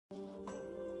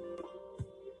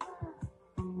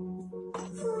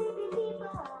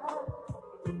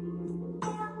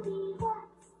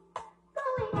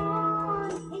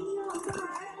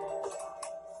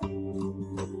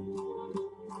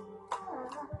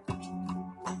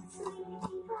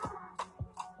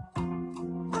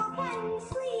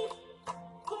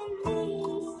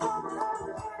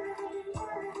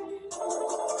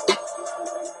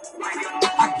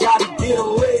get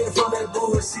away from that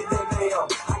bullshit that they on.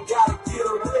 I gotta get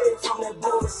away from that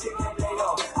bullshit that they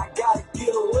on. I gotta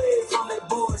get away from that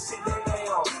bullshit that they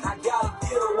on. I gotta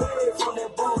get away from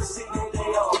that bullshit that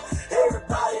they on.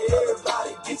 Everybody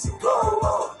get your glow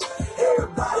on.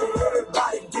 Everybody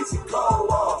get your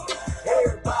glow on.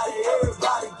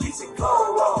 Everybody get your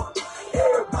glow on.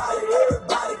 Everybody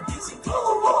get your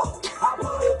glow on. I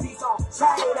put that piece on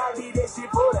chain, I did that shit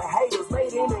for the haters.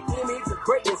 Made in the image of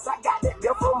greatness. I got that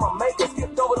death from my makers.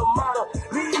 Skipped over the model.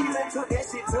 Leave and took that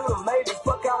shit to the ladies.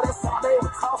 Fuck out that sauce, they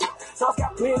was tossing. Sauce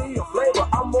got plenty of flavor.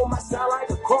 I'm on my side like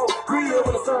a crow. Grill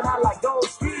when the sun out like gold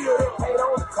steel. They paid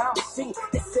on the time machine.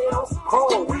 They said on some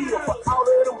chrome wheel. Fuck all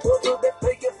of them bookers that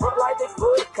fake it front like they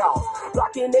for the cost.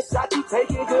 Blocking that shot, you take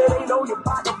it good. They know you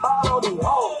bout to ball on the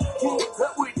hole. Kids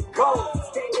up with the gold.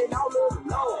 Skating all of the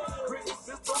low. Prison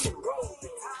system and road.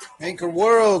 Anchor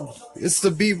World, it's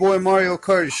the B-Boy Mario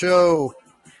Kart Show.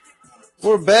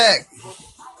 We're back.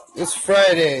 It's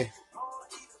Friday.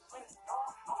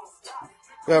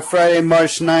 Got Friday,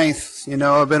 March 9th. You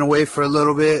know, I've been away for a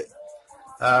little bit.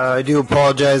 I do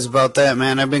apologize about that,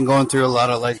 man. I've been going through a lot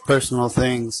of, like, personal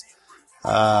things.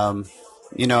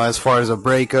 You know, as far as a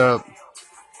breakup.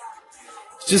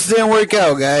 Just didn't work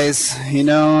out, guys. You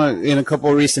know, in a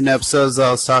couple of recent episodes, I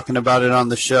was talking about it on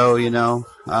the show, you know.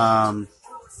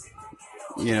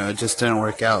 You know, it just didn't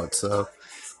work out, so.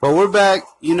 But we're back.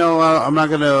 You know, I'm not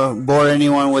going to bore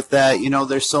anyone with that. You know,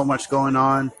 there's so much going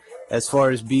on as far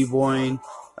as b-boying.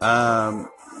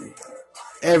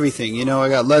 Everything. You know, I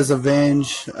got Les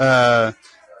Avenge.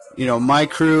 You know, my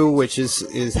crew, which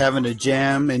is having a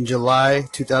jam in July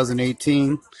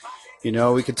 2018. You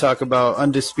know, we could talk about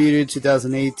Undisputed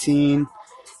 2018.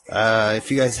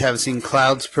 If you guys haven't seen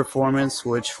Cloud's performance,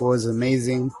 which was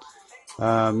amazing.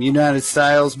 United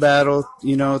Styles battle,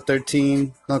 you know,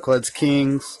 13 Knuckleheads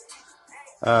Kings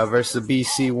versus the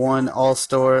BC1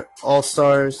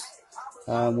 All-Stars,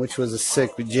 which was a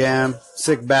sick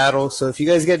battle. So if you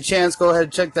guys get a chance, go ahead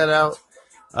and check that out.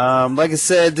 Like I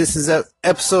said, this is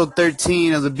episode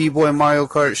 13 of the B-Boy Mario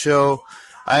Kart Show.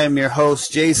 I am your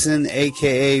host, Jason,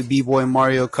 aka B-Boy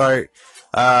Mario Kart.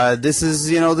 This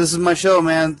is my show,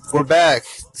 man. We're back.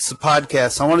 It's a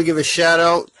podcast. I want to give a shout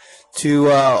out to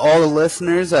all the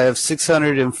listeners. I have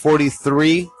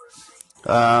 643.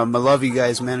 I love you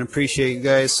guys, man. Appreciate you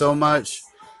guys so much.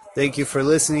 Thank you for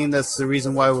listening. That's the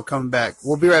reason why we're coming back.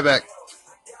 We'll be right back.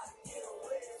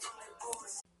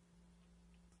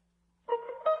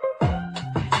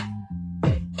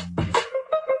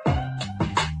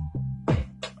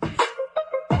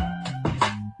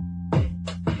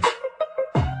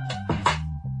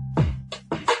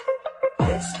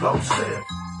 Explosive.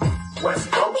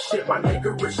 West Coast shit, my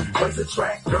nigga rich, plays a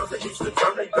track. Girls that used to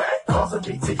turn they back,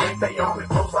 causing me to yank they on and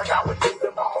close like I would do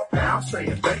them all. Now I'm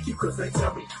saying thank you, cause they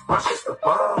tell me my shit's the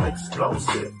bomb.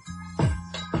 Explosive.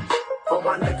 For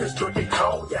my niggas drinking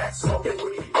cognac, smoking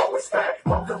weed, always pack,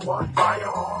 more than one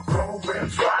firearm, chrome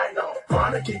rims, rhino,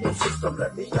 chronic in your system,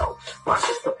 let me know. My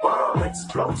shit's the bomb.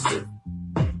 Explosive.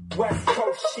 West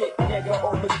Coast shit, nigga,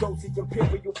 overdosage,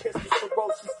 imperial pistols,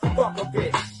 ferocious. Fuck a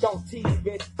bitch, don't tease,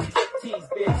 bitch. Tease,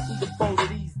 bitch. Eat a bowl of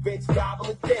these, bitch.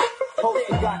 Gobble a dick. Host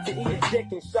got to eat a dick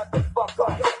and shut the fuck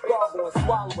up. Gargle and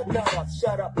swallow a nut up.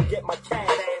 Shut up and get my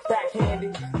cash.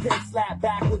 Backhanded, pin slap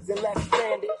backwards and left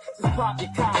stranded. Just pop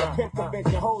your collar. Pimp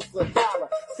convention hoes for $1.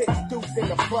 6 deuce in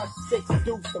the plush, 6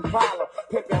 deuce in Pala.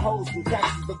 Pimpin' hoes from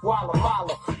Texas to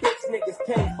Guatemala. Bitch niggas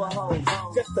came for hoes,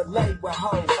 just to lay with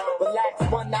hoes.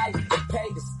 Relax one night and pay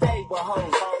to stay with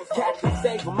hoes. Captain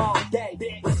save them all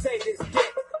day. But say this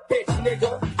dick, bitch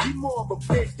nigga. You more of a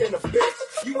bitch than a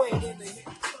bitch. You ain't in the...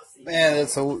 Man,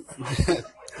 that's so...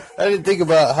 I didn't think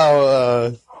about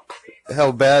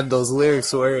how bad those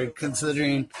lyrics were,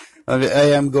 considering I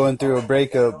am going through a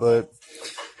breakup, but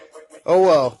oh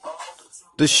well.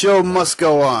 The show must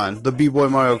go on. The B-Boy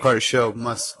Mario Kart show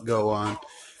must go on.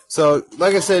 So,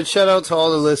 like I said, shout out to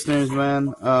all the listeners,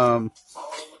 man.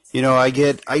 You know, I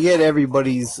get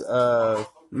everybody's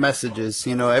messages.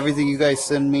 You know, everything you guys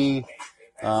send me.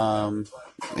 You know,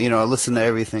 I listen to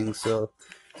everything. So,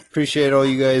 appreciate all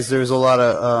you guys. There's a lot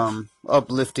of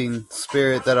uplifting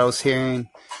spirit that I was hearing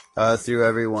through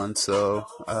everyone. So,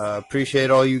 appreciate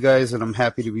all you guys, and I'm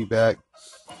happy to be back.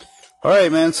 All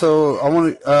right, man. So I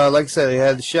want to, like I said, I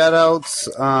had shout outs.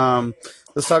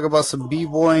 Let's talk about some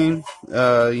b-boying.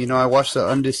 You know, I watched the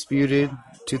Undisputed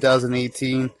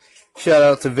 2018. Shout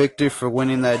out to Victor for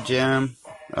winning that jam.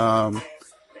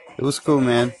 It was cool,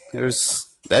 man.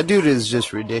 That dude is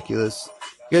just ridiculous.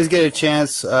 You guys get a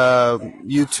chance,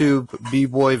 YouTube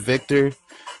b-boy Victor.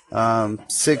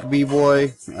 Sick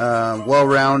b-boy,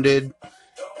 well-rounded.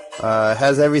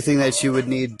 Has everything that you would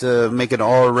need to make an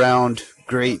all-around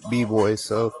great b-boy.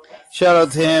 So shout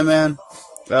out to him, man.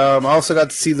 I also got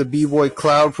to see the b-boy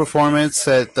Cloud performance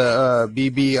at the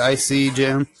BBIC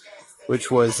gym, which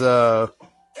was I've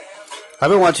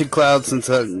been watching Cloud since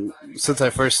I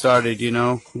first started, you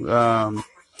know.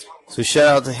 So shout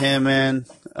out to him, man.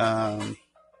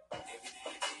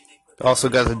 Also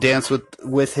got to dance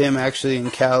with him actually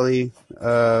in Cali.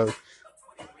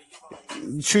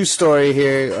 True story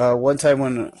here. One time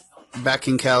when back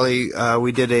in Cali,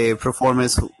 we did a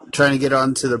performance trying to get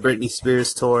onto the Britney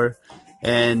Spears tour,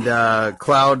 and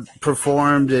Cloud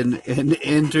performed and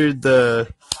entered the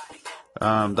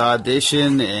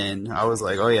audition, and I was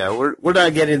like, oh yeah, we're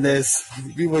not getting this.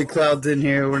 B-Boy Cloud's in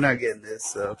here, we're not getting this.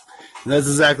 So that's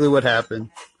exactly what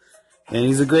happened. And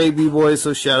he's a great b-boy,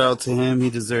 so shout out to him. He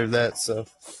deserved that. So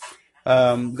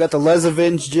got the Les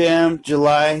Avenge Jam,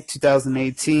 July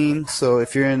 2018. So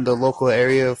if you're in the local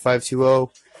area of 520,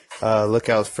 look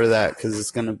out for that, because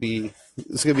it's gonna be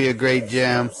a great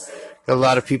jam. Got a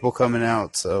lot of people coming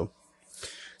out. So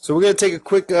we're gonna take a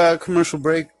quick commercial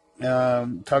break.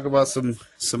 Talk about some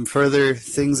further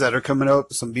things that are coming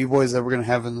up, some b-boys that we're gonna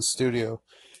have in the studio.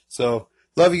 So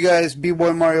love you guys.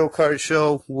 B-Boy Mario Kart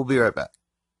Show. We'll be right back.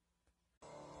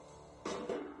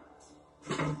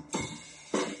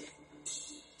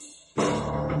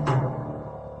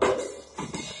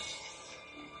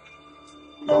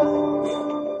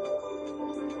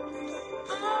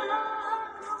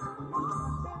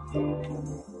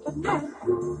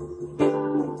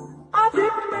 I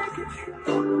didn't make it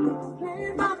true.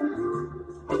 Playing by the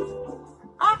rules.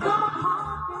 I come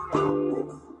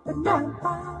home, but not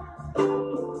fine.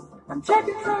 I'm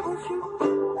checking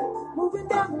troubleshoot, moving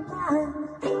down the line.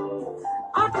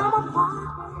 I come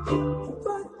apart,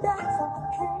 but that's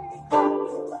okay.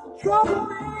 Trouble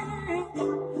me,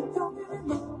 don't get in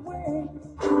my way.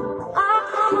 I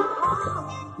come apart,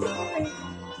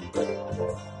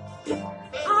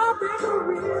 I'll be the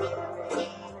real.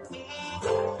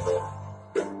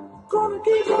 Gonna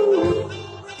keep moving,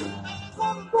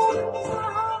 gonna go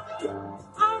down.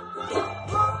 I'm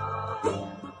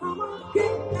gonna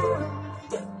get down.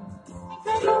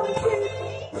 They're gonna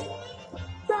keep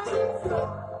that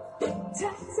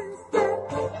Texas that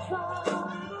I try.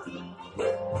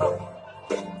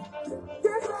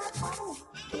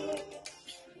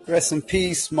 Rest in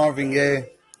peace, Marvin Gaye,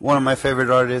 one of my favorite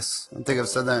artists. I think I've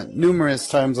said that numerous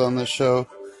times on this show.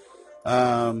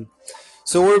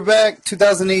 So we're back,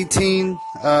 2018,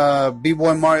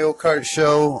 B-Boy Mario Kart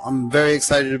Show. I'm very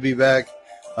excited to be back.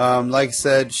 Like I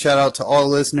said, shout out to all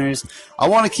listeners. I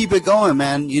want to keep it going,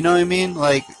 man. You know what I mean?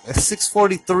 Like,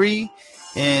 6:43,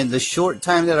 and the short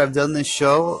time that I've done this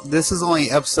show, this is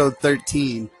only episode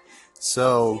 13.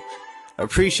 So I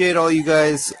appreciate all you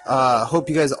guys. Hope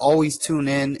you guys always tune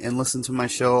in and listen to my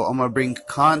show. I'm going to bring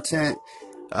content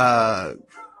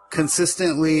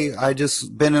consistently. I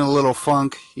just been in a little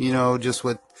funk, you know, just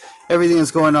with everything that's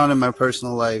going on in my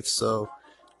personal life. So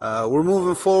we're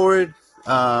moving forward.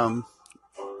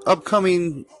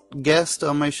 Upcoming guest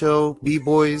on my show,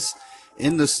 B-Boys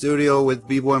in the studio with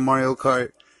B-Boy Mario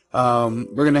Kart.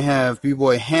 We're going to have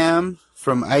B-Boy Ham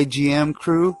from IGM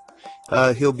crew.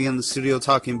 He'll be in the studio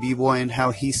talking B-Boy and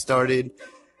how he started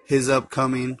his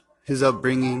upbringing.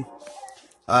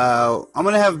 I'm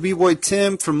going to have B-Boy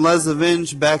Tim from Les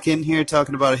Avenge back in here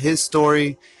talking about his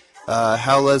story,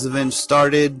 how Les Avenge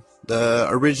started, the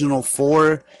original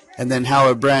 4, and then how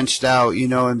it branched out, you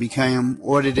know, and became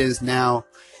what it is now.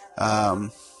 I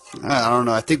don't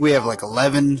know. I think we have like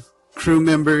 11 crew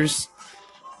members,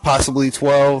 possibly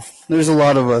 12. There's a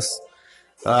lot of us.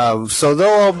 So they'll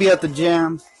all be at the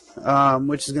jam,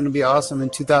 which is going to be awesome in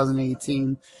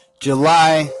 2018.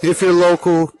 July. If you're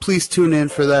local, please tune in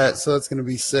for that. So it's going to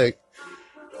be sick.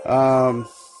 You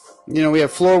know, we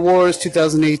have Floor Wars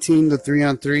 2018, the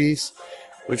 3-on-3s,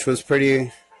 which was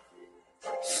pretty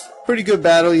good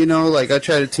battle. You know, like I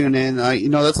try to tune in. You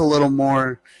know, that's a little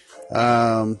more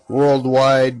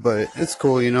worldwide, but it's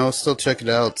cool. You know, still check it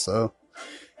out. So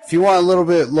if you want a little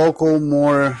bit local,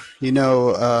 more, you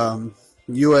know,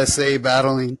 USA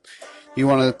battling, you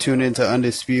want to tune into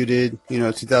Undisputed, you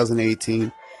know,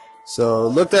 2018. So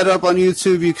look that up on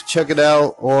YouTube. You can check it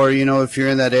out. Or, you know, if you're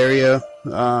in that area,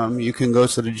 you can go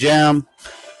to the jam.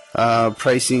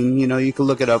 Pricing, you know, you can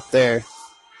look it up there.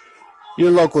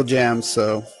 Your local jams.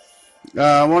 So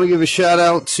I want to give a shout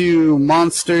out to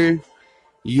Monster,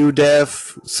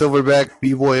 UDEF, Silverback,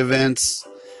 B-Boy events.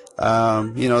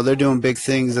 You know, they're doing big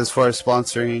things as far as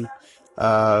sponsoring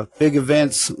big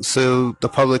events so the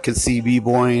public can see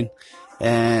B-Boying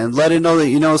and let it know that,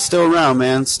 you know, it's still around,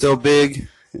 man. Still big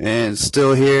and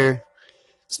still here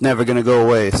It's never gonna go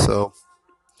away. So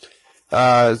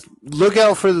look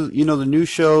out for the new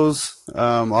shows.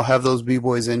 I'll have those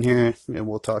b-boys in here, and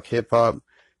we'll talk hip hop,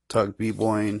 talk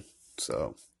b-boying.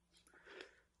 So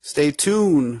stay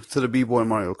tuned to the B-Boy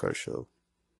Mario Kart Show.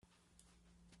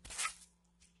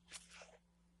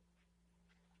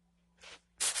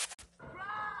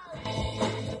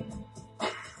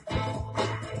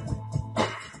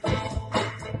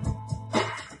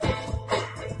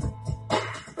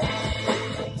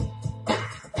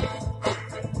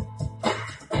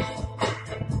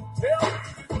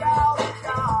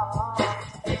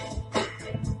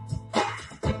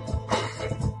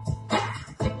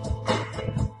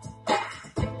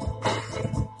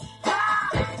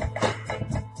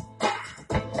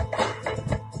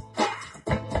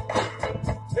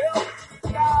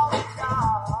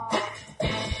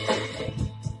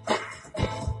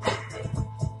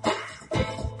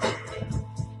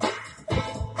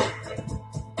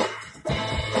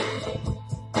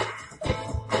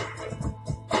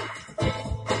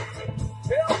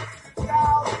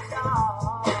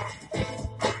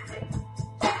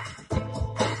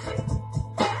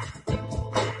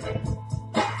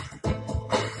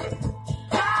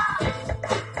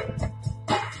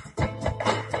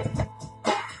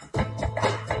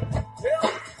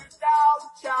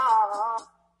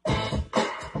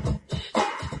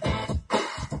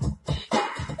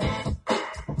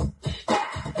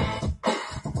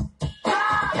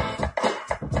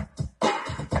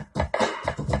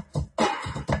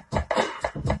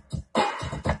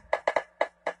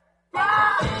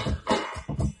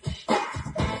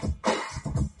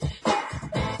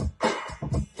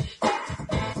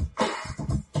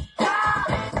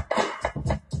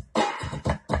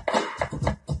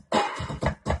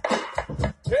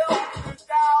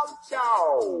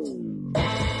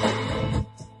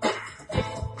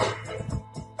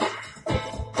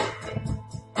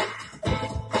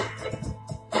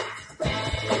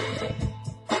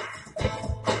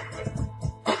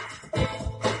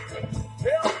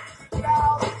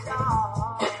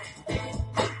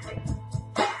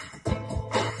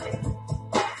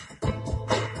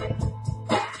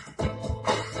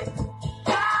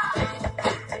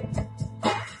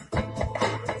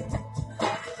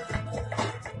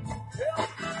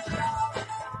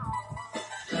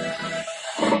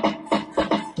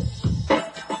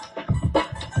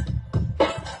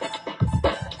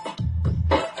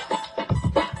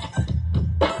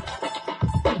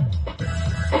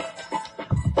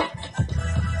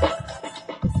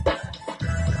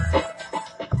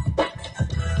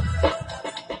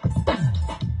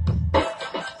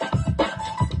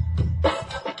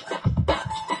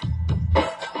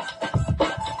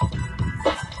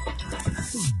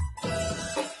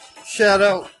 Shout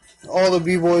out all the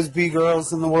b-boys,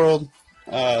 b-girls in the world.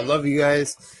 Love you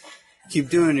guys. Keep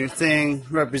doing your thing,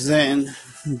 representing,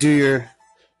 do your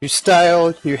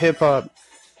style, your hip hop.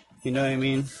 You know what I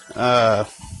mean?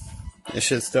 This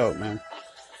shit's dope, man.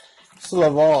 Just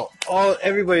love all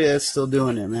everybody that's still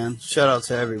doing it, man. Shout out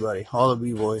to everybody, all the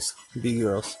b-boys,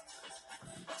 b-girls.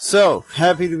 So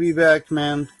happy to be back,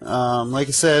 man. Like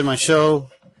I said, my show,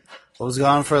 I was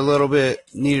gone for a little bit,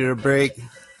 needed a break,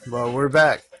 but we're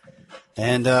back.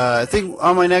 And I think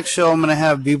on my next show, I'm going to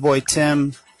have B-Boy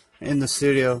Tim in the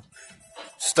studio,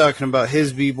 just talking about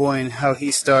his B-Boy and how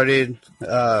he started,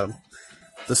 the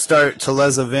start to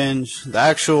Les Avenge, the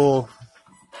actual,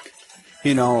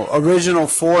 original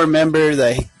 4 member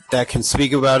that can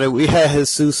speak about it. We had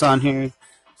Jesus on here,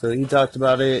 so he talked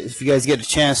about it. If you guys get a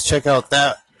chance, check out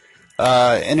that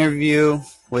interview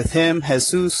with him,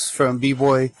 Jesus from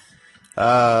B-Boy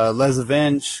Les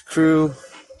Avenge crew.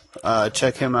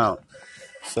 Check him out.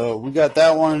 So we got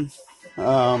that one.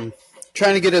 Trying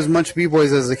to get as much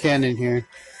b-boys as I can in here.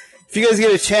 If you guys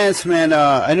get a chance, man,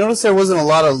 I noticed there wasn't a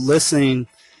lot of listening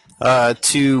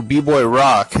to B-Boy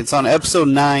Rock. It's on episode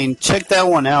 9. Check that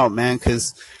one out, man,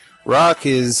 because Rock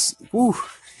is,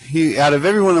 he out of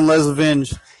everyone in Les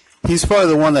Avenge, he's probably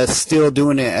the one that's still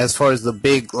doing it as far as the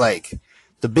big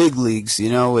leagues,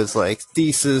 with like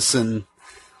Thesis and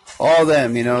all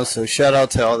them, so shout out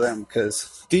to all them,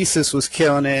 because Thesis was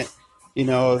killing it.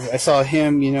 I saw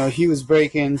him, he was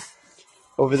breaking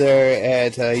over there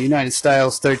at United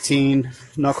Styles 13,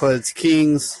 Knuckleheads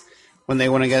Kings, when they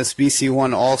went against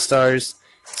BC1 All-Stars.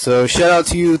 So shout out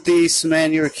to you, Thies,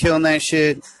 man, you were killing that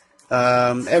shit.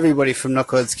 Everybody from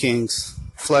Knuckleheads Kings,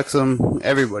 Flex them,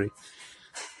 everybody.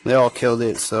 They all killed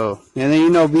it. So, and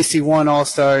then BC1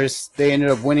 All-Stars, they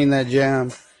ended up winning that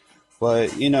jam.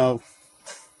 But,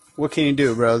 what can you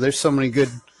do, bro? There's so many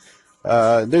good.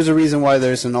 There's a reason why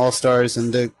there's an All-Stars,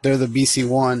 and they're the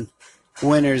BC1.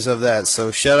 winners of that.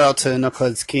 So shout out to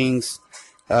Knuckleheads Kings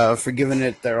for giving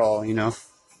it their all, you know.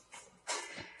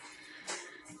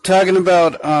 Talking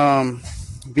about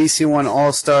BC1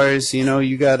 All-Stars, you know,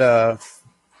 you got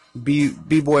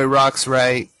B-Boy Rocks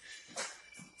Right,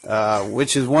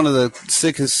 which is one of the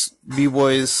sickest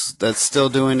B-Boys that's still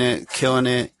doing it, killing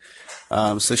it.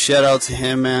 So shout out to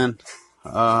him, man.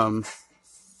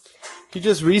 He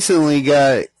just recently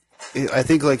got, I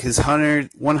think, like his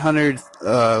 100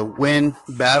 win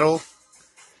battle.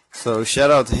 So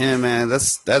shout out to him, man.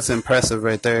 That's impressive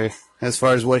right there as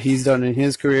far as what he's done in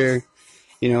his career.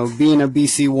 You know, being a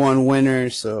BC1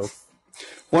 winner. So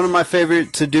one of my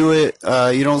favorite to do it.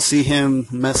 You don't see him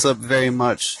mess up very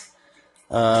much.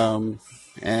 And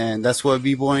that's what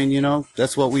B-boying, you know,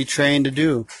 that's what we train to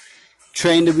do.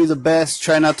 Train to be the best.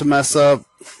 Try not to mess up.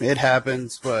 It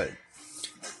happens, but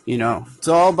you know, it's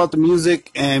all about the music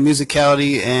and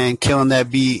musicality and killing that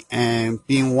beat and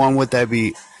being one with that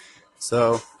beat.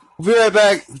 So we'll be right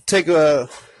back. Take a,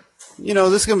 you know,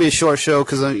 this is gonna be a short show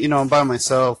because I'm by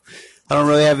myself. I don't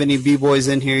really have any B-boys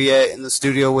in here yet in the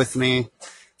studio with me.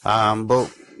 But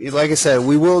like I said,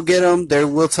 we will get them. They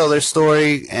will tell their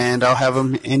story, and I'll have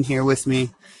them in here with me.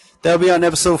 That'll be on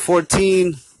episode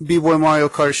 14, B-Boy Mario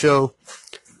Kart Show.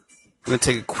 We're going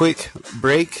to take a quick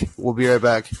break. We'll be right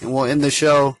back. And we'll end the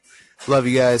show. Love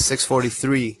you guys.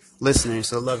 643 listeners,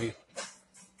 so love you.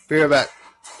 Be right back.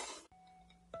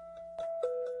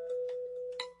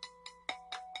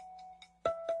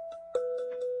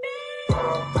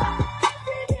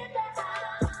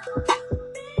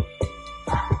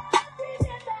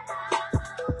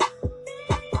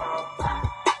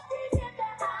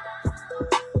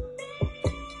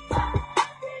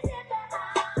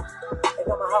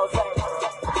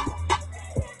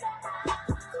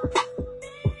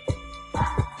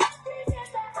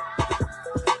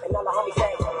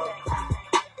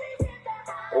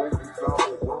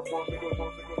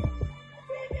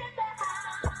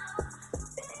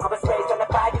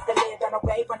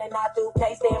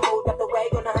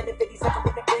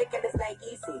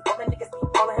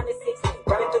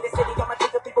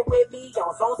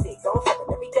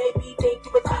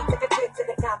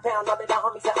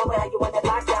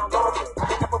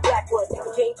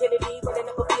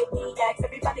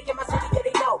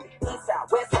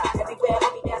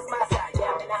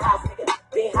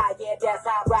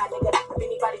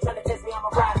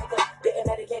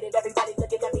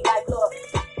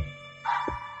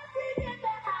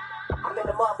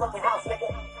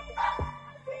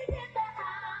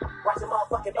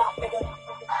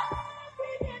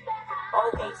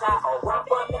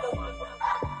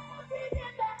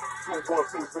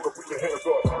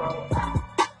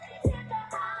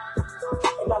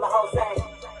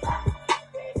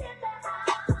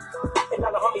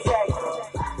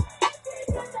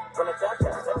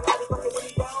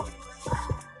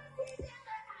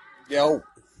 Yo,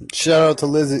 shout out to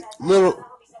Lizzie,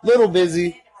 little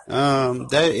Busy.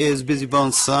 That is Busy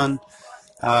Bones' son.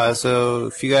 So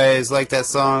if you guys like that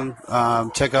song,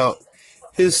 check out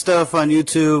his stuff on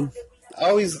YouTube. I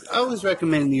always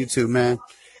recommend YouTube, man,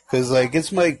 because like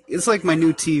it's like my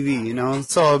new TV. You know,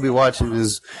 that's all I'll be watching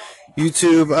is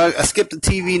YouTube. I skip the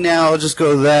TV now. I'll just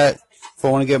go to that if I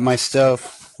want to get my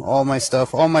stuff, all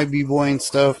my b-boying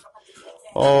stuff.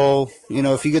 You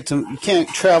know, you can't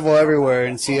travel everywhere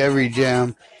and see every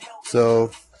jam.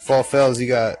 So if all fails, you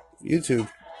got YouTube.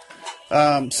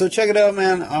 So check it out,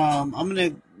 man. I'm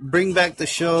gonna bring back the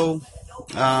show.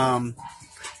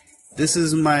 This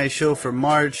is my show for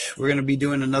March. We're gonna be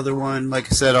doing another one. Like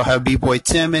I said, I'll have B-Boy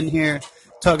Tim in here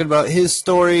talking about his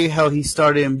story, how he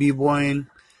started in b-boying.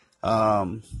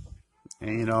 And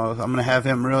you know, I'm gonna have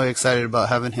him really excited about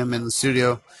having him in the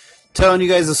studio, telling you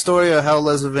guys the story of how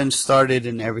Les Avenge started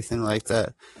and everything like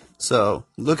that. So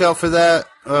look out for that.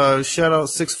 Shout out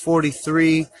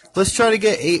 643. Let's try to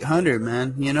get 800,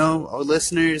 man. You know, our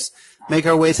listeners, make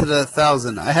our way to the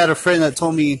 1,000. I had a friend that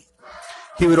told me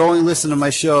he would only listen to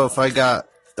my show if I got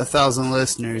 1,000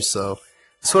 listeners. So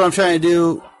that's what I'm trying to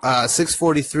do.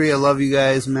 643. I love you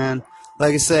guys, man.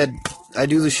 Like I said, I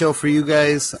do the show for you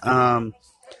guys. And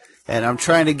I'm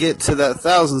trying to get to that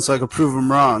 1,000 so I can prove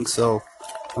them wrong. So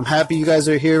I'm happy you guys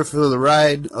are here for the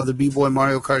ride of the B-Boy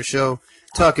Mario Kart Show.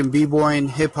 Talking b-boying,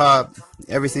 hip-hop,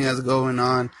 everything that's going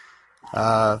on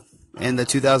in the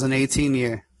 2018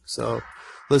 year. So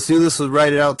let's do this. Let's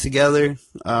write it out together.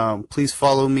 Please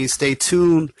follow me. Stay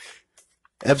tuned.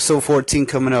 Episode 14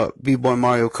 coming up. B-Boy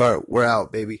Mario Kart. We're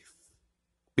out, baby.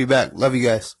 Be back. Love you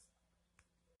guys.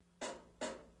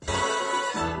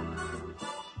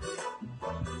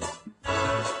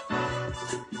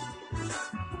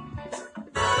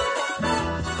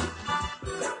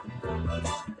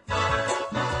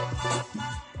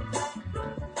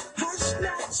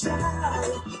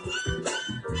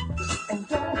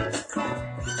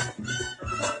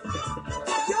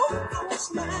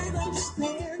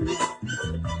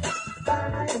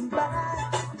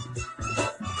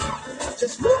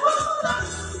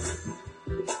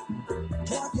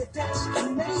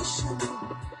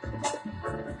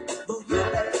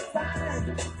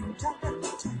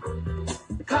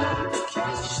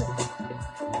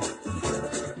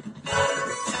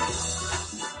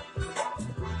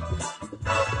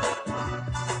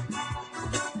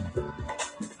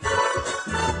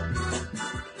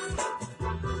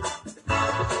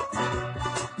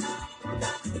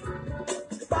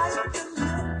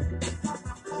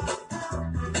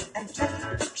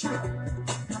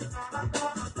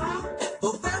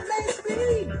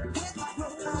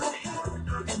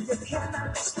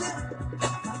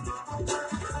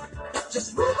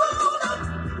 Just move on up.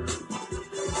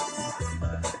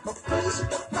 A place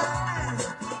to find.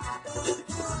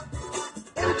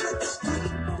 Into the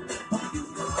street of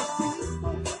beautiful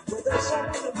people where there's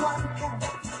only one kind.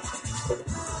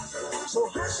 So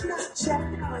hush not,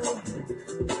 child,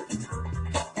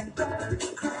 and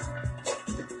don't cry.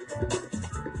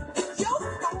 Your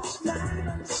folks might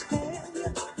understand you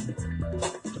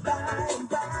by and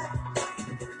by.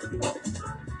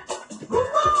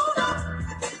 Move on up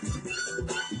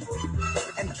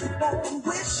and keep on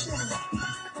wishing.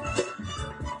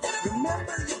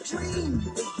 Remember your dream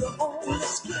is your only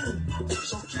scheme,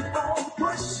 so keep on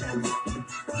pushing.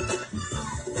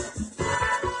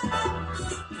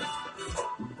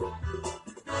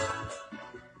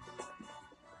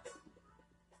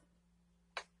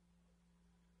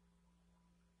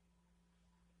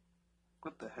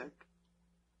 What the heck?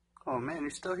 Oh man, you're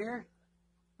still here?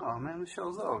 Oh man, the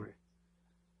show's over.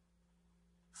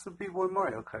 It's the B-Boy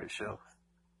Mario Kart show.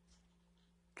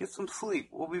 Get some sleep.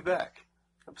 We'll be back.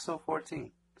 Episode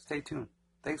 14. Stay tuned.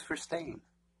 Thanks for staying.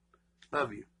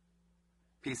 Love you.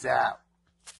 Peace out.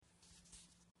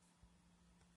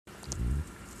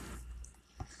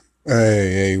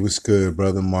 Hey, what's good,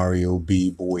 brother? Mario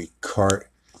B-Boy Kart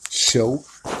Show.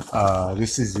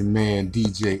 This is your man,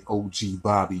 DJ OG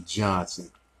Bobby Johnson.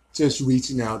 Just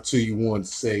reaching out to you, want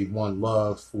to say one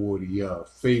love for the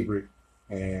favorite.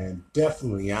 And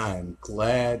definitely, I am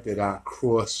glad that I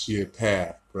crossed your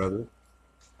path, brother.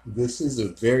 This is a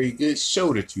very good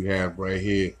show that you have right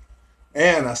here.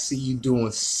 And I see you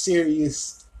doing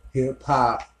serious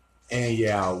hip-hop and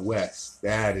you're out west.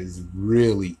 That is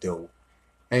really dope.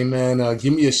 Hey, man,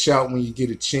 give me a shout when you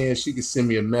get a chance. You can send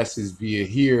me a message via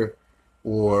here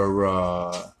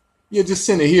or, yeah, just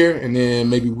send it here, and then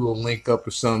maybe we'll link up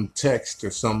or some text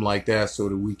or something like that so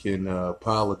that we can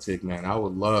politic, man. I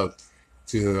would love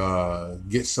to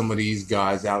get some of these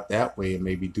guys out that way and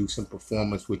maybe do some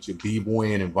performance with your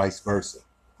b-boying and vice versa.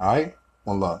 All right?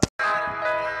 One love.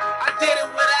 I did it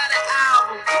without an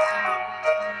album.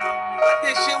 I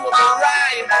did shit with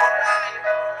Mariah.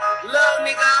 Love,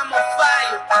 nigga, I'm on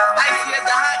fire. Icy as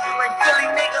a hockey ring, Philly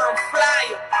nigga, I'm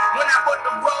flyer. When I bought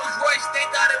the Rolls Royce, they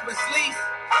thought it was lease.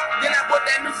 Then I bought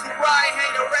that new Ferrari,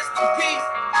 hey, the rest in peace.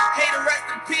 Hey, the rest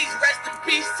in peace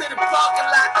to the parking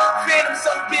lot. Phantom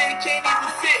so big, can't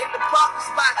even fit in the parking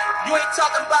spot. You ain't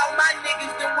talking about my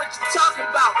niggas, then what you talking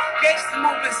about? Gangsta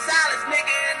moving silence,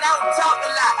 nigga, and I don't talk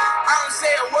a lot. I don't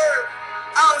say a word.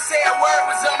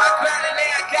 Was on my grind and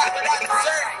I got what I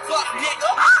deserve. Fuck nigga,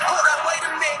 hold up, wait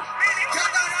a minute. Y'all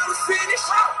thought I was finished?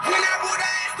 When I would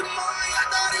ask the money, I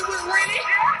thought it was rented.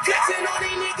 Flexing on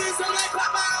these niggas, I'm like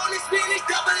Papa on this spinach.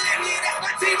 Double M, yeah, that's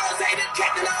my team. Rose, the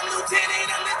captain, I'm lieutenant.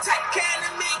 I'm the type kind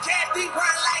of me, Kathy,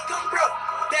 run like I'm broke.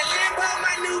 That Lambo,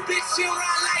 my new bitch, she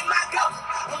run like my ghost.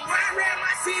 I'm riding around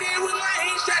my city with my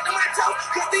hands strapped to my toe.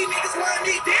 Cause these niggas want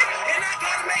me dead, and I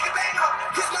gotta make it back home.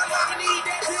 Cause my mama need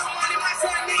that bill money, my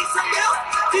son needs some milk.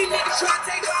 These niggas try to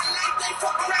take my life, they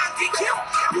fuck around, get killed.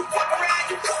 You fuck around,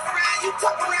 you fuck around, you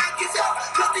fuck around, get killed.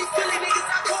 Cause these Philly niggas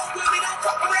I cold with me, don't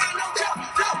fuck around, no joke.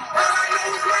 No, all I know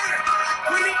is murder.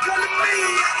 When it come to me,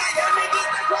 I got young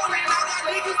niggas that rolling, I got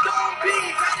niggas going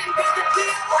bees. I done did the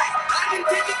DOA, I done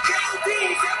did the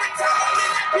KODs. Every time I'm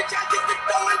in that bitch, I get to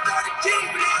throwing 30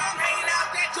 G's. Now I'm hanging out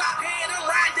that drop hand, I'm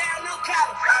riding down no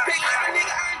collar. They let a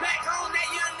nigga earn back home, that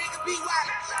young nigga be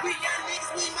wildin'. We young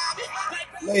niggas, we mobbin'.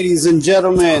 Ladies and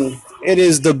gentlemen, it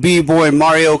is the B-Boy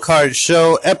Mario Kart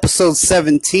Show, episode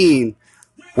 17.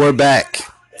 We're back.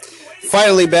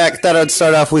 Finally back. Thought I'd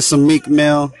start off with some Meek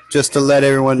Mill, just to let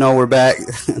everyone know we're back.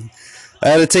 I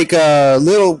had to take a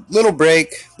little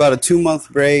break, about a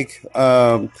 2-month break.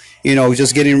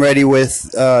 Just getting ready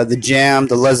with the jam,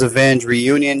 the Les Avenge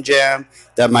reunion jam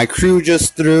that my crew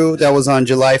just threw. That was on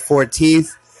July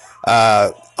 14th.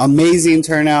 Amazing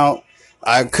turnout.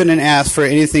 I couldn't ask for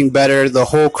anything better. The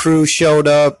whole crew showed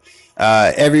up.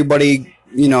 Everybody,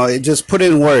 it just put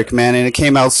in work, man, and it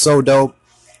came out so dope.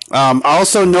 I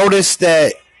also noticed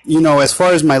that, as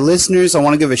far as my listeners, I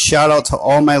want to give a shout out to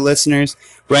all my listeners.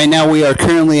 Right now, we are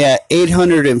currently at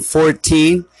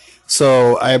 814.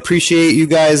 So I appreciate you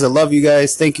guys. I love you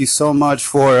guys. Thank you so much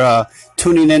for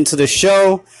tuning into the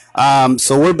show.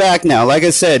 So we're back now. Like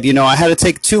I said, I had to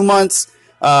take 2 months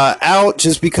out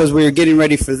just because we were getting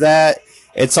ready for that.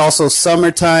 It's also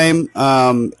summertime.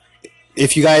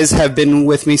 If you guys have been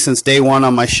with me since day one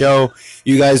on my show,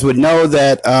 you guys would know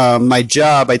that my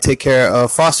job, I take care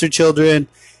of foster children,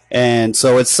 and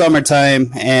so it's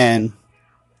summertime, and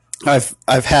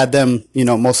I've had them,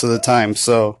 most of the time.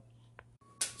 So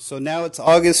So now it's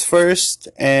August 1st,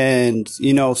 and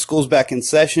school's back in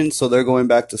session, so they're going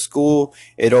back to school.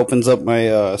 It opens up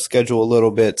my schedule a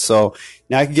little bit, so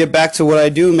now I can get back to what I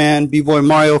do, man. B-Boy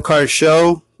Mario Kart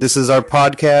Show. This is our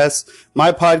podcast,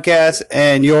 my podcast,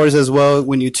 and yours as well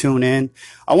when you tune in.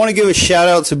 I want to give a shout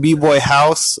out to B-Boy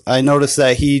House. I noticed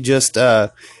that he just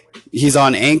he's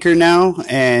on Anchor now,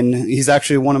 and he's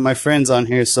actually one of my friends on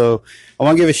here. So I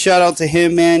want to give a shout out to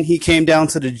him, man. He came down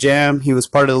to the jam. He was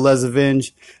part of the Les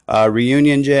Avenge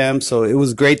reunion jam, so it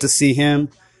was great to see him.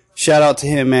 Shout out to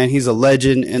him, man. He's a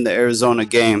legend in the Arizona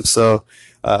game. So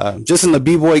just in the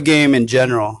B-Boy game in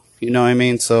general, you know what I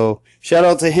mean? So shout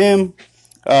out to him.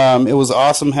 It was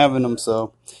awesome having him.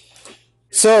 So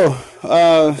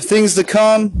things to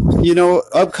come,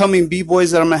 upcoming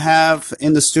B-Boys that I'm going to have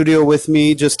in the studio with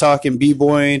me, just talking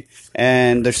B-Boying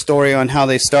and their story on how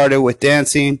they started with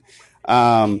dancing.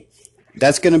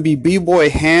 That's going to be B-Boy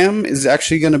Ham is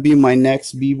actually going to be my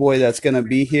next B-Boy that's going to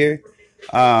be here.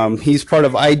 He's part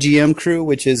of IGM crew,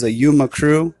 which is a Yuma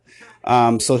crew.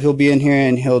 So he'll be in here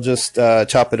and he'll just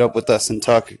chop it up with us and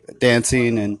talk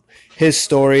dancing and his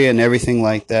story and everything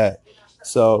like that.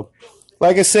 So,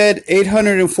 like I said,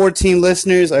 814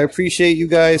 listeners. I appreciate you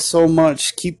guys so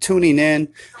much. Keep tuning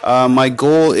in. My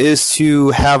goal is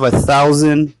to have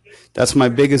 1,000. That's my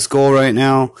biggest goal right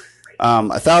now.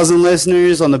 1,000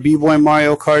 listeners on the B-Boy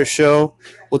Mario Kart Show.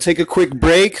 We'll take a quick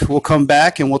break. We'll come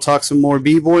back and we'll talk some more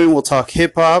B-Boying. We'll talk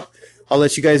hip-hop. I'll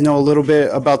let you guys know a little bit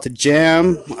about the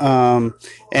jam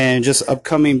and just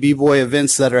upcoming B-Boy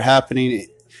events that are happening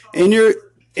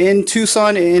in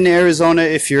Tucson, in Arizona.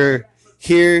 If you're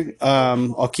here,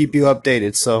 I'll keep you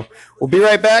updated. So we'll be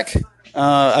right back.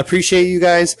 I appreciate you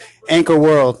guys. Anchor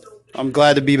World, I'm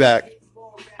glad to be back.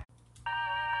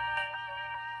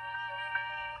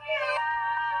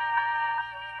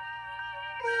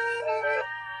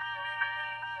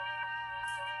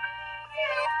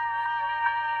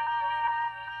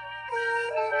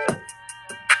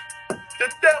 The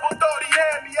devil thought he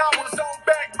had me, I was on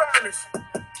back burners.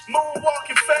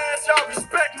 Moonwalking fast, y'all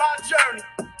respect my journey.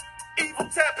 Evil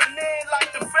tapping in like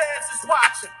the fans is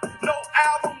watching. No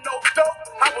album, no dope,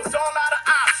 I was all out of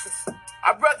options.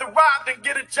 I'd rather rob than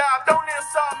get a job, don't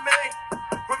insult me.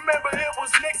 Remember it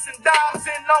was Knicks and Dimes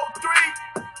in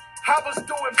 '03. I was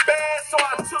doing bad, so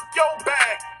I took your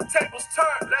bag. Tables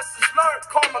turned, lessons learned,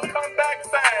 karma come back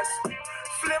fast.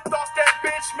 Flipped off that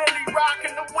bitch, Millie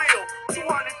rocking the wheel.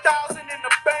 200,000 in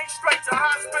the bank, straight to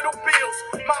hospital bills.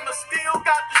 Mama still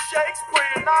got the shakes,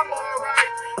 praying I'm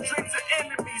alright. Dreams of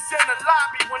enemies in the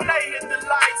lobby when they hit the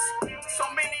lights. So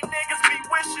many niggas be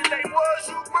wishing they was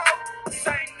you, bro.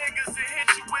 Same niggas that hit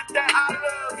you with that I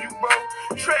love you, bro.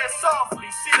 Tread softly,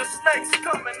 see the snakes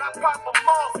coming, I pop them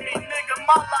off me, nigga,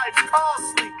 my life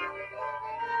costly.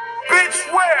 Bitch,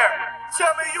 where?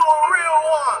 Tell me you a real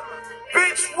one.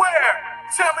 Bitch, where?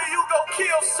 Tell me you go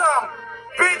kill some.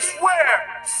 Bitch,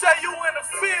 where? Say you in the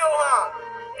field, huh?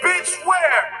 Bitch,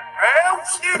 where?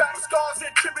 Back scars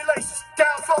and tribulations,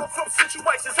 downfall from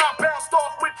situations. I bounced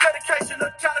off with dedication,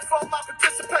 accounted for my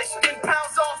participation. Getting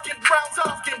pounds off, getting rounds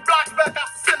off, getting blocked back, I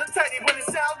facilitated. When it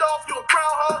sound off, you a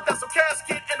groundhog, that's a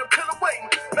casket and a pillow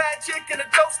waiting. Magic in a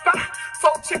dope spot,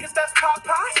 4 chickens, that's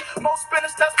Popeyes. Most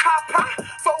spinach, that's Popeye.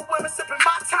 4 women sipping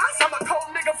my ties. I'm a cold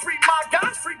nigga, free my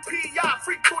guys. Free P.I.,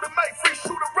 free Kuda May, free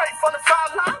Shooter Ray from the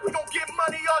 5 line. We gon' get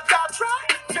money or y'all try.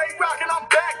 J-Rock and I'm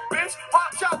back, bitch.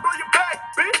 Watch out, blow your back,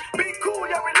 bitch. Be cool,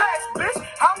 yeah, relax, bitch.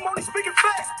 I'm only speaking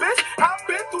facts, bitch. I've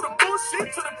been through the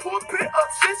bullshit to the pulpit up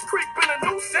Shit's Creek. Been a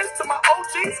nuisance to my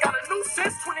OGs. Got a new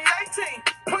since 2018.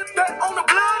 Put that on the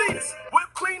bloodiest. Whip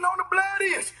clean on the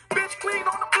bloodiest. Bitch clean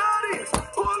on the bloodiest.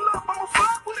 Pull up, I'ma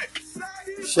fuck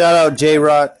with it. Shout out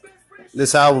J-Rock.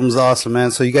 This album's awesome,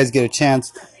 man. So you guys get a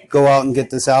chance, go out and get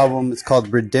this album. It's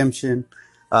called Redemption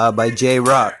by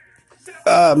J-Rock.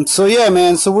 So yeah,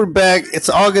 man. So we're back. It's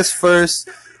August 1st.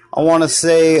 I want to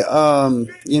say,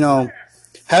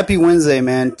 happy Wednesday,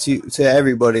 man, to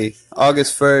everybody.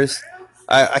 August 1st.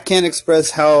 I can't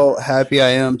express how happy I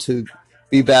am to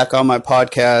be back on my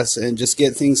podcast and just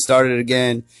get things started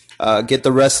again. Get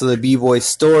the rest of the B-Boy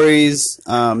stories.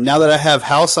 Now that I have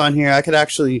House on here, I could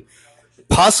actually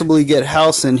possibly get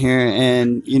House in here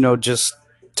and, just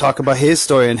talk about his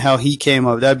story and how he came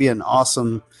up. That'd be an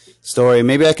awesome story.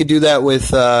 Maybe I could do that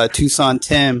with Tucson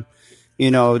Tim.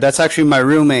 That's actually my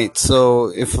roommate.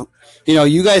 So if,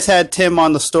 you guys had Tim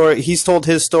on the story, he's told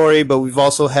his story, but we've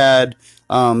also had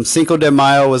Cinco de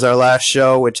Mayo was our last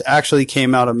show, which actually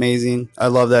came out amazing. I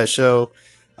love that show.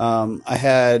 I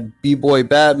had B-Boy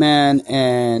Batman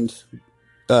and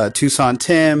Tucson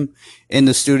Tim in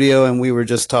the studio, and we were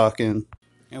just talking.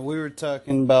 And we were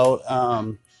talking about,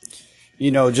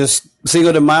 just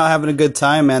Cinco de Mayo, having a good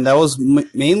time, man. That was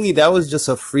mainly that was just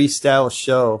a freestyle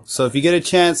show. So if you get a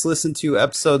chance, listen to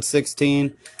episode 16.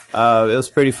 It was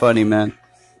pretty funny, man.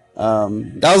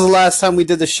 That was the last time we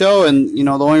did the show, and the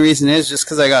only reason is just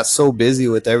because I got so busy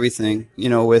with everything.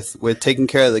 With taking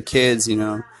care of the kids.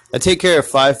 I take care of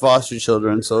 5 foster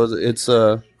children, so it's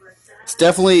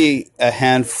definitely a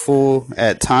handful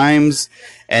at times,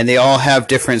 and they all have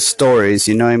different stories.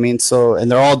 You know what I mean? So,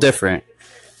 and they're all different.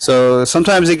 So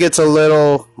sometimes it gets a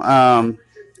little,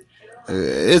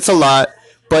 it's a lot,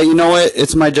 but you know what?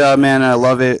 It's my job, man. And I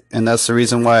love it, and that's the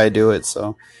reason why I do it.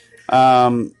 So,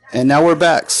 and now we're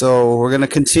back. So we're gonna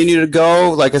continue to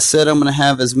go. Like I said, I'm gonna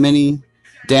have as many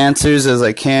dancers as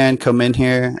I can come in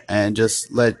here and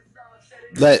just let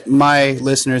my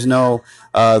listeners know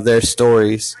their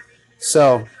stories.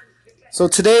 So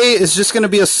today is just going to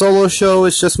be a solo show.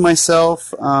 It's just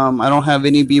myself. I don't have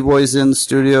any b-boys in the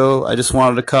studio. I just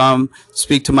wanted to come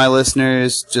speak to my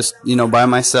listeners just, by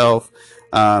myself.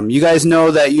 You guys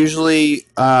know that usually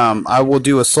I will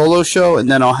do a solo show and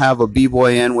then I'll have a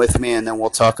b-boy in with me and then we'll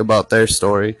talk about their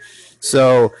story.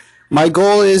 So my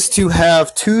goal is to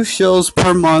have 2 shows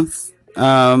per month.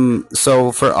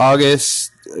 So for August,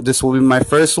 this will be my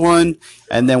first one,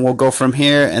 and then we'll go from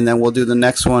here, and then we'll do the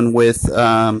next one with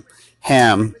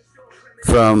Ham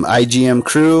from IGM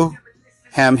Crew.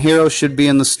 Ham Hero should be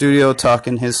in the studio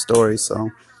talking his story.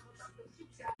 So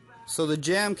the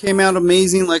jam came out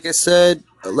amazing, like I said.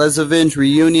 Les Avenge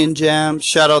reunion jam.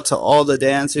 Shout out to all the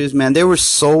dancers, man. There were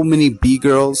so many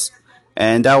B-girls,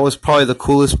 and that was probably the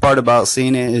coolest part about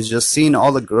seeing it, is just seeing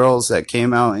all the girls that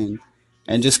came out and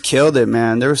just killed it,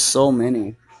 man. There were so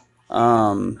many.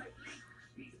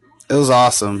 It was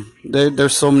awesome.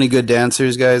 There's so many good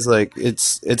dancers, guys. Like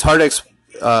it's hard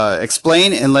to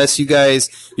explain unless you guys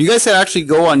can actually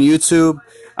go on YouTube.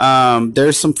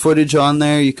 There's some footage on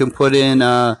there. You can put in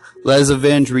Les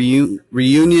Avenge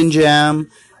reunion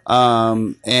jam,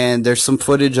 and there's some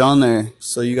footage on there,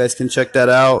 so you guys can check that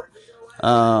out.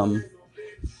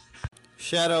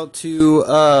 Shout out to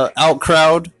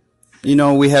Outcrowd.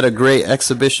 We had a great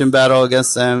exhibition battle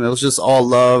against them. It was just all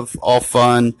love, all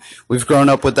fun. We've grown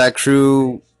up with that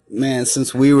crew, man,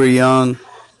 since we were young.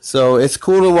 So it's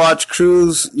cool to watch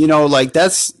crews, like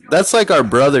that's like our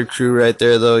brother crew right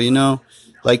there, though,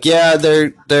 Like, yeah,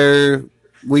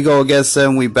 we go against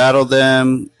them, we battle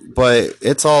them, but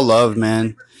it's all love,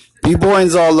 man.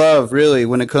 B-boying's all love, really,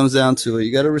 when it comes down to it.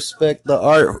 You gotta respect the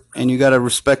art, and you gotta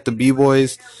respect the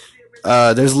B-boys.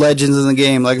 There's legends in the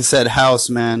game. Like I said, House,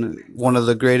 man, one of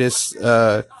the greatest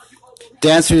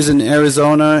dancers in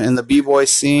Arizona and the b-boy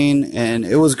scene, and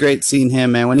it was great seeing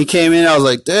him, man. When he came in, I was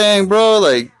like, dang, bro,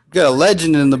 like, you got a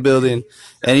legend in the building.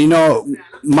 And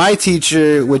my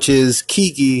teacher, which is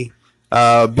Kiki,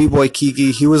 b-boy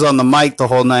Kiki, he was on the mic the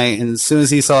whole night, and as soon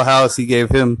as he saw House, he gave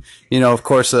him, of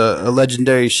course, a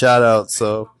legendary shout out.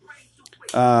 So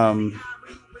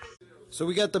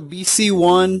we got the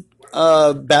BC1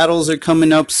 battles are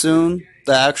coming up soon.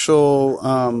 The actual,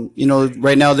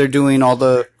 right now they're doing all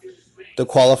the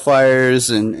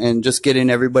qualifiers and just getting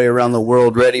everybody around the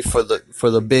world ready for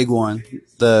the big one,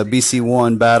 the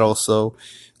BC1 battle. So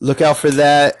look out for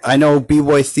that. I know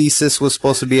B-Boy Thesis was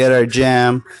supposed to be at our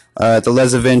jam, at the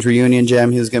Les Avenge reunion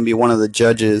jam. He was going to be one of the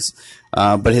judges,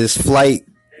 but his flight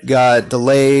got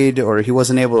delayed or he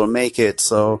wasn't able to make it.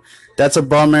 So that's a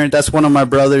bummer. That's one of my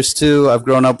brothers too. I've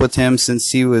grown up with him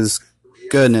since he was,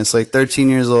 goodness, like 13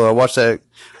 years old.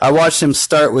 I watched him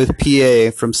start with PA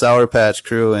from Sour Patch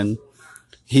Crew, and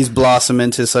he's blossomed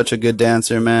into such a good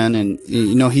dancer, man. And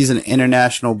he's an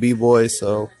international b-boy,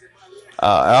 so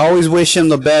I always wish him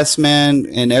the best, man,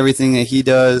 in everything that he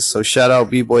does. So shout out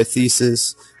B-Boy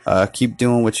Thesis. Keep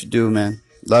doing what you do, man.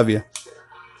 Love you.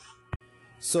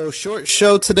 So short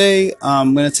show today.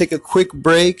 I'm gonna take a quick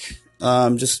break.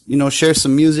 Just share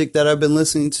some music that I've been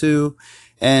listening to,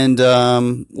 and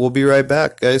we'll be right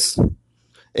back, guys.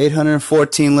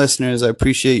 814 listeners. I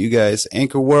appreciate you guys.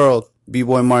 Anchor World,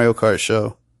 B-Boy Mario Kart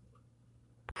Show.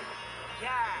 Yeah.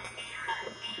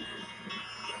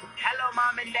 Hello,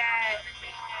 Mom and Dad.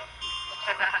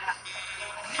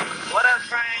 What up,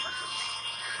 Frank?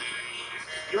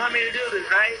 You want me to do this,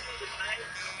 right?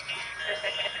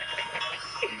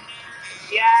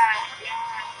 Yeah.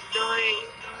 Doing.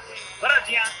 What up,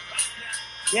 Gian?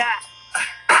 Yeah.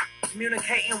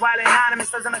 Communicating while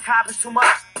anonymous doesn't accomplish too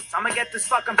much. So I'ma get this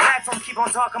fucking platform, keep on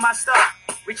talking my stuff.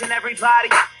 Reaching everybody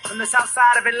from the south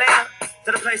side of Atlanta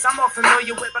to the place I'm more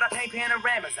familiar with, but I paint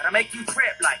panoramas that'll make you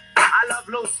trip like, I love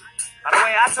Lucy. By the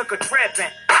way, I took a trip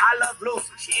and I love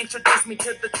Lucy. She introduced me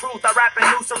to the truth. I wrap a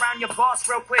noose around your boss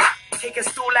real quick. Kick his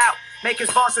stool out, make his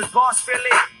boss's boss feel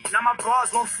it. Now my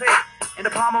bras won't fit in the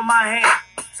palm of my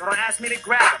hand. So don't ask me to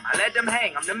grab them, I let them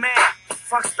hang, I'm the man.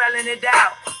 Fuck spelling it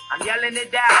out, I'm yelling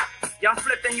it out. Y'all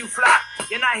flip and you flop,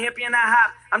 you're not hip, you're not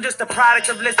hop. I'm just a product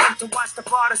of listening to watch the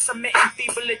part of submitting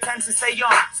feeble attempts to stay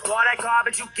on. So all that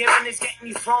garbage you giving is getting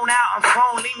you thrown out. I'm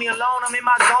prone, leave me alone, I'm in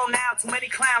my zone now. Too many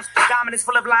clowns, dominance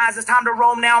full of lies, it's time to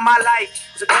roam now. My life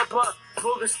is a good book.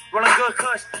 Cougars, rolling good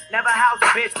kush, never house a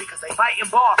bitch because they fight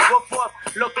and bark. Woof woof,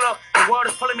 look, the world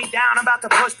is pulling me down. I'm about to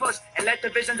push, and let the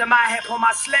visions in my head pull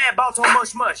my sled. Balls on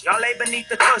mush. Y'all lay beneath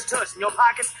the tush, and your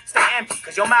pockets stay empty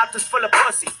because your mouth is full of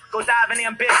pussy. Go dive in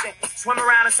ambition, swim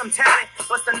around in some talent,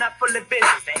 bust a nut full of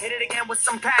business. Then hit it again with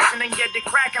some passion and get it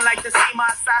cracking like the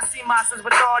CMOS. I see monsters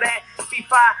with all that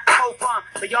FIFA, whole fun,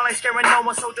 but y'all ain't scaring no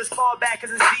one, so just fall back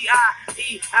because it's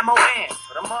DIEMON.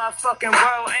 So the motherfucking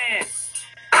world ends.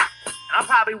 I'm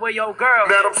probably with your girl.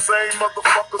 Now them same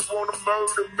motherfuckers wanna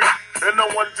murder me, and no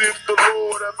one did the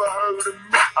Lord ever heard of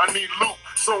me. I need loot,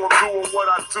 so I'm doing what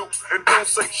I do, and don't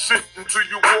say shit until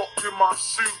you walk in my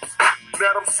shoes.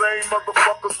 Now them same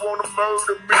motherfuckers wanna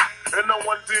murder me, and no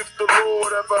one did the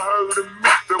Lord ever heard of me.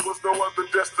 There was no other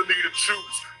destiny to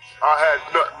choose. I had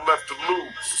nothing left to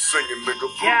lose, so singing nigga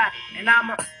blues. Yeah, and I'm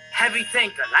a heavy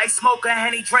thinker, light smoker,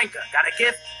 Henny drinker. Got a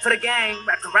gift for the game,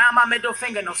 wrapped around my middle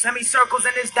finger. No semicircles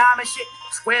in this diamond shit,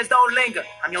 squares don't linger.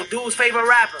 I'm your dude's favorite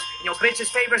rapper, and your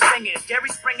bitch's favorite singer. Is Jerry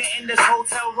Springer in this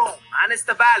hotel room? Minus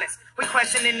the violence, we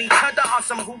questioning each other on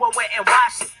some who, what, where, and why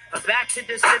shit. But back to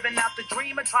this living out the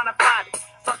dream and trying to find it.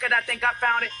 Fuck it, I think I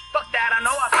found it. Fuck that, I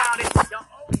know I found it.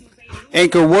 Yo,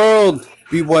 Anchor World,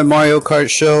 B-Boy Mario Kart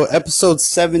Show, episode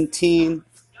 17.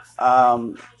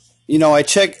 You know, I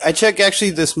check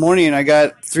actually this morning and I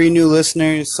got 3 new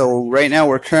listeners. So right now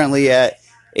we're currently at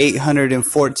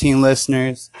 814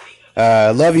 listeners.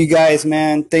 Love you guys,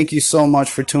 man. Thank you so much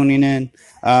for tuning in.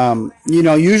 You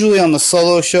know, usually on the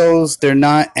solo shows, they're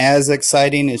not as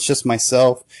exciting. It's just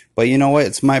myself. But you know what?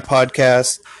 It's my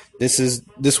podcast.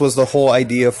 This was the whole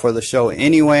idea for the show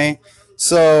anyway.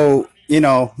 So, you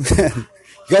know, you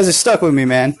guys are stuck with me,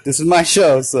 man. This is my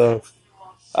show, so...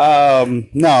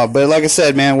 no, but like I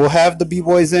said, man, we'll have the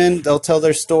B-Boys in, they'll tell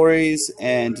their stories,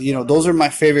 and, you know, those are my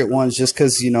favorite ones just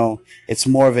because, you know, it's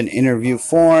more of an interview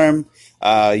form,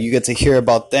 you get to hear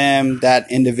about them, that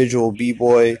individual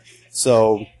B-Boy,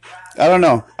 so, I don't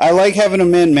know, I like having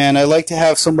them in, man, I like to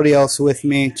have somebody else with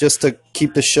me, just to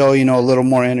keep the show, you know, a little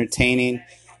more entertaining.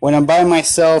 When I'm by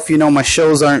myself, you know, my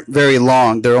shows aren't very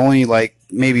long, they're only like,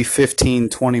 maybe 15,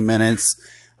 20 minutes,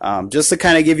 just to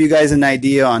kind of give you guys an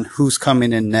idea on who's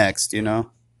coming in next, you know.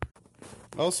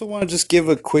 I also want to just give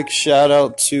a quick shout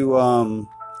out to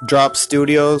Drop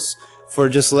Studios for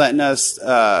just letting us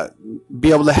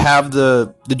be able to have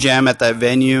the jam at that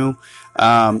venue.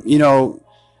 You know,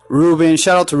 Ruben,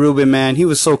 shout out to Ruben, man. He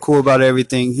was so cool about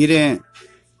everything. He didn't,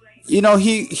 you know,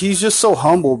 he's just so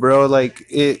humble, bro. Like,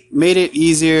 it made it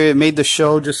easier. It made the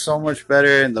show just so much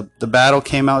better, and the battle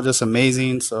came out just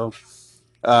amazing. So,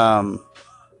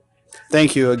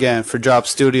 thank you again for Drop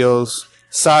Studios.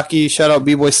 Saki, shout out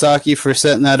B-Boy Saki for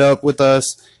setting that up with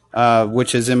us,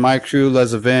 which is in my crew,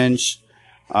 Les Avenge.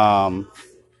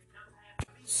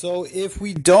 So if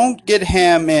we don't get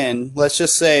Ham in, let's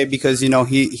just say, because, you know,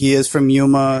 he is from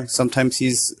Yuma, sometimes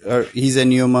he's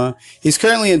in Yuma. He's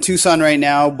currently in Tucson right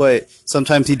now, but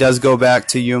sometimes he does go back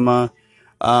to Yuma.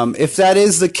 If that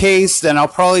is the case, then I'll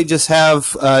probably just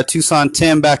have Tucson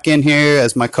Tim back in here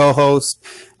as my co-host.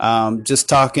 Just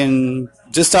talking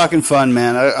fun,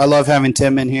 man. I love having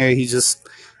Tim in here.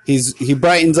 He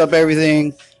brightens up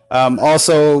everything.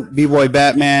 Also, B-Boy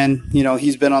Batman, you know,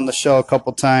 he's been on the show a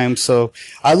couple times. So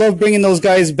I love bringing those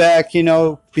guys back, you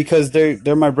know, because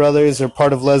they're my brothers. They're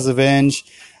part of Les Avenge.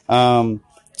 So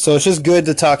it's just good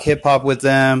to talk hip hop with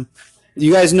them.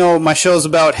 You guys know my show's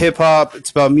about hip hop.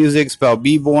 It's about music. It's about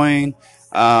b-boying.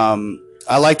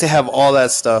 I like to have all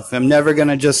that stuff. I'm never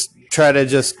gonna just try to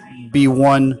just be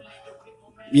one,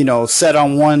 you know, set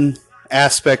on one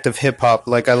aspect of hip hop.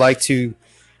 Like, I like to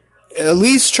at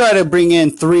least try to bring in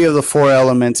 3 of the 4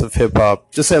 elements of hip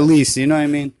hop. Just at least, you know what I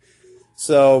mean?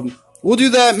 So we'll do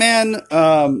that, man.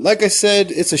 Like I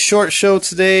said, it's a short show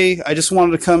today. I just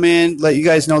wanted to come in, let you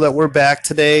guys know that we're back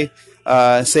today.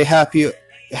 Say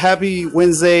happy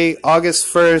Wednesday,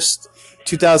 August 1st,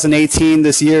 2018.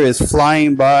 This year is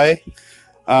flying by.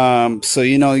 So,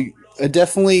 you know, I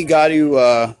definitely got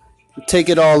to take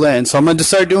it all in. So I'm going to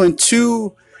start doing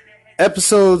 2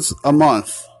 episodes a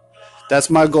month. That's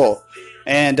my goal.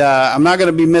 And I'm not going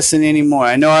to be missing any more.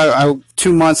 I know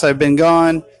 2 months I've been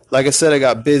gone. Like I said, I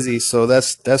got busy. So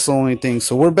that's the only thing.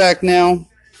 So we're back now.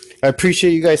 I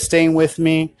appreciate you guys staying with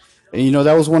me. And, you know,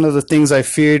 that was one of the things I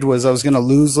feared, was I was going to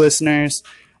lose listeners.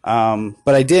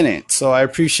 But I didn't. So I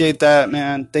appreciate that,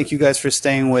 man. Thank you guys for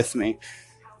staying with me.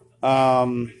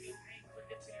 And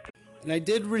I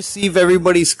did receive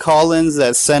everybody's call-ins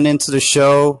that sent into the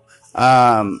show.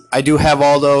 I do have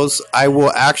all those. I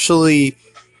will actually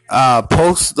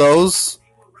post those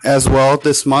as well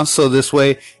this month. So this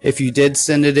way, if you did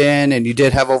send it in and you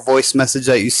did have a voice message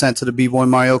that you sent to the B-Boy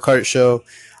Mario Kart show,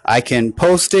 I can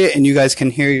post it and you guys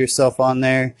can hear yourself on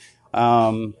there.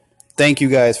 Thank you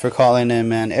guys for calling in,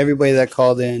 man. Everybody that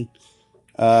called in,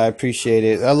 I appreciate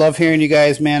it. I love hearing you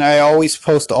guys, man. I always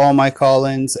post all my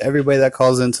call-ins. Everybody that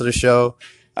calls into the show,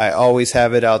 I always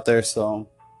have it out there. So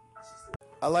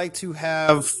I like to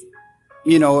have,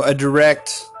 a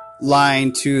direct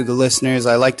line to the listeners.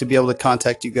 I like to be able to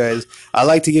contact you guys. I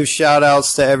like to give shout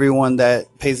outs to everyone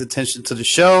that pays attention to the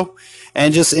show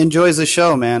and just enjoys the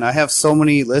show, man. I have so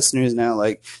many listeners now.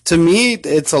 Like, to me,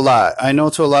 it's a lot. I know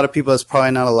to a lot of people it's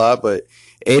probably not a lot, but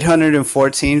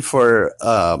 814 for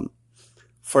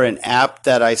an app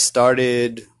that I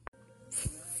started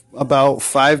about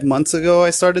 5 months ago. I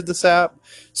started this app.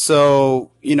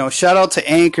 So, shout out to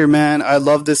Anchor, man. I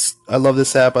love this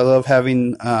app. I love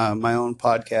having my own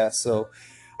podcast. So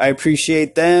I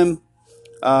appreciate them.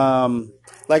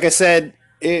 Like I said,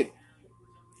 it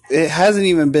hasn't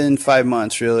even been 5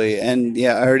 months really. And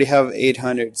yeah, I already have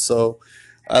 800. So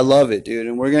I love it, dude.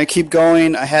 And we're going to keep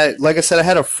going. Like I said, I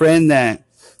had a friend that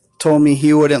told me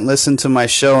he wouldn't listen to my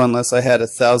show unless I had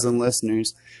 1,000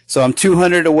 listeners. So I'm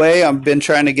 200 away. I've been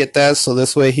trying to get that so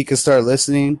this way he could start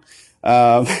listening.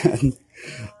 I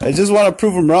just want to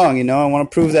prove him wrong, I want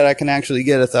to prove that I can actually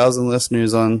get 1,000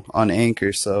 listeners on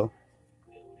Anchor. So,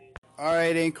 all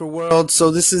right, Anchor World. So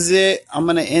this is it. I'm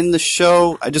gonna end the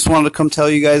show. I just wanted to come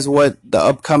tell you guys what the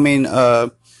upcoming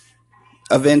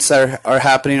events that are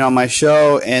happening on my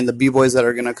show and the B-Boys that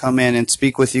are gonna come in and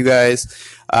speak with you guys.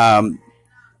 I'll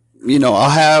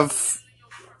have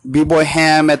B-Boy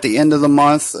Ham at the end of the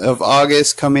month of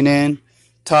August coming in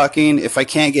talking. If I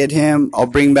can't get him, I'll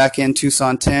bring back in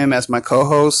Tucson Tim as my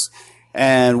co-host,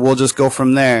 and we'll just go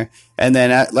from there. And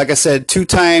then, like I said, 2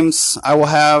 times I will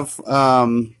have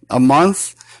a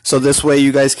month, so this way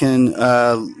you guys can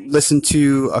listen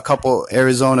to a couple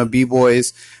Arizona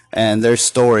B-Boys and their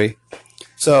story.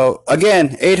 So,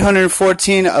 again,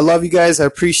 814, I love you guys. I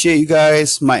appreciate you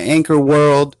guys. My Anchor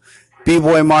World,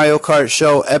 B-Boy Mario Kart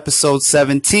Show, episode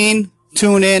 17.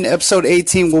 Tune in. Episode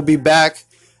 18 will be back.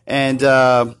 And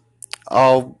I'll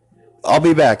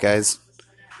be back, guys.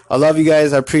 I love you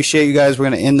guys. I appreciate you guys. We're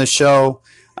going to end the show,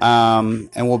 and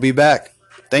we'll be back.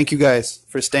 Thank you guys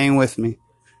for staying with me.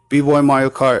 B-Boy Mario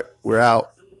Kart, we're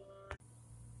out.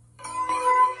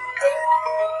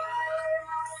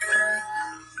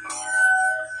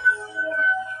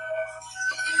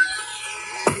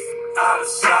 Out of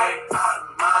sight, out of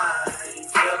mind,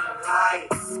 feeling like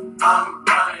I'm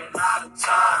running out of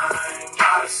time.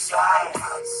 Out of sight,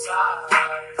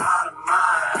 out of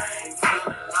mind,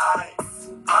 feeling like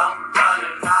I'm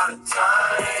running out of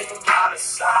time. Out of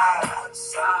sight,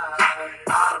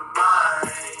 out of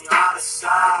mind, out of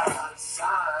sight,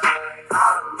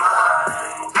 out of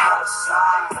mind, out of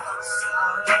sight,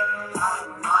 out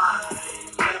of mind,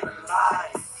 living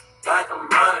life like I'm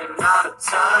running out of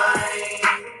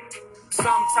time.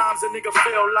 Sometimes a nigga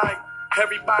feel like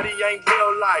everybody ain't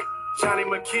real like Johnny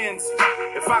McKenzie.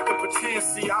 If I could pretend,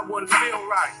 see, I wouldn't feel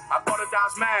right. I bought a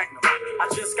Dodge Magnum, I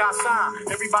just got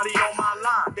signed. Everybody on my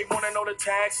line, they wanna know the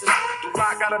taxes. The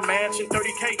Rock got a mansion,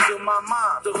 30K to my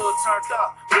mind. The hood turned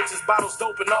up, bitches, bottles,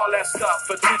 dope, and all that stuff.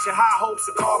 Attention, high hopes,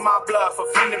 and call my bluff.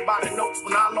 Offended by the notes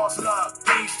when I lost love.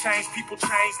 Things change, people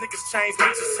change, niggas change,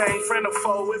 bitches change. Friend or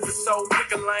foe, if it's so,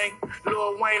 pick a lane.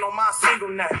 Lil Wayne on my single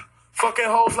now. Fucking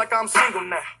hoes like I'm single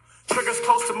now. Triggers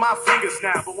close to my fingers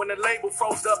now. But when the label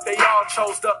froze up, they all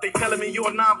chose up. They telling me you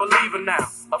a non-believer now.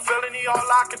 A felony all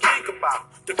I can think about.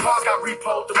 The cars got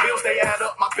repoed, the bills they add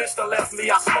up. My bitch done left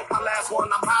me. I smoked my last one.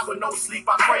 I'm high with no sleep.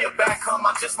 I pray it back come.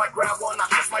 I just might grab one. I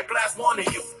just might blast one of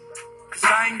you. Cause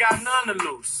I ain't got none to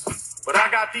lose. But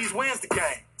I got these wins to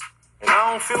gain. And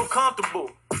I don't feel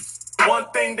comfortable. One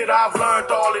thing that I've learned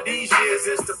all of these years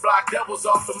is to block devils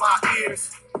off of my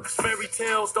ears. Cause fairy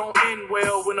tales don't end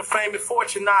well when a fame and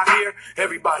fortune not here.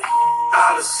 Everybody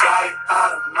out of sight,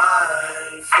 out of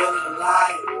mind, feeling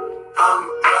like I'm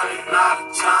running out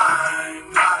of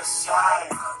time. Out of sight,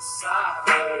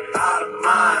 out of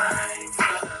mind,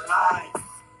 feeling like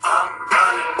I'm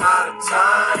running out of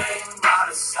time. Out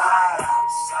of sight,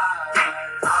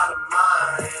 out of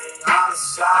mind, out of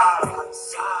sight,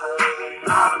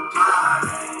 out of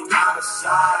mind, out of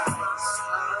sight,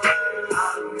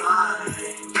 out of mind,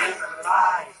 living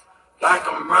life like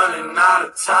I'm running out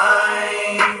of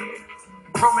time.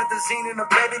 promethazine in a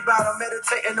baby bottle,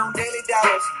 meditating on daily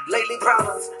dollars. Lately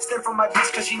problems stem from my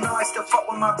bitch, cause she know I still fuck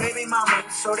with my baby mama.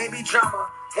 So they be drama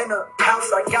in the house,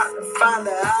 I got to find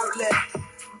the outlet.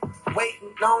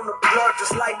 Waiting on the plug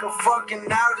just like a fucking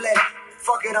outlet.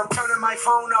 Fuck it, I'm turning my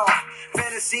phone off.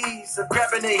 Fantasies of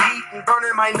grabbing the heat and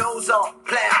burning my nose off.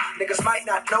 Plan, niggas might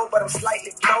not know, but I'm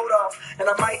slightly blowed off. And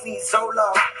I might need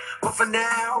Zoloft. But for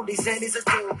now, these Andes are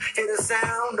due. Hear the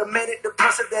sound, a minute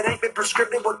depressive that ain't been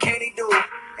prescribed. What can he do?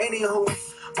 Anywho,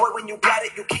 boy, when you got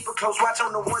it, you keep a close watch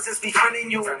on the ones that's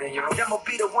befriending you. Them will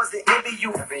be the ones that envy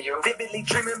you. Vividly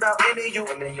dreaming about ending you.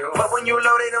 But when you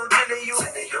low, they don't tend to you.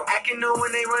 Acting new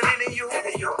when they run into you.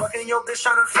 Fucking your bitch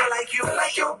trying to feel like you.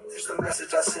 Here's the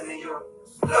message I send to you.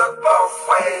 Look both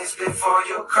ways before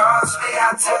you cross me,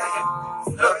 I tell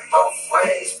you. Look both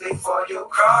ways before you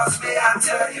cross me, I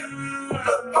tell you.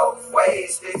 Look both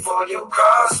ways before you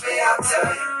cross me, I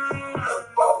tell you.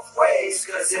 Look both ways,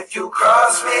 cause if you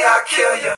cross me, I'll kill you.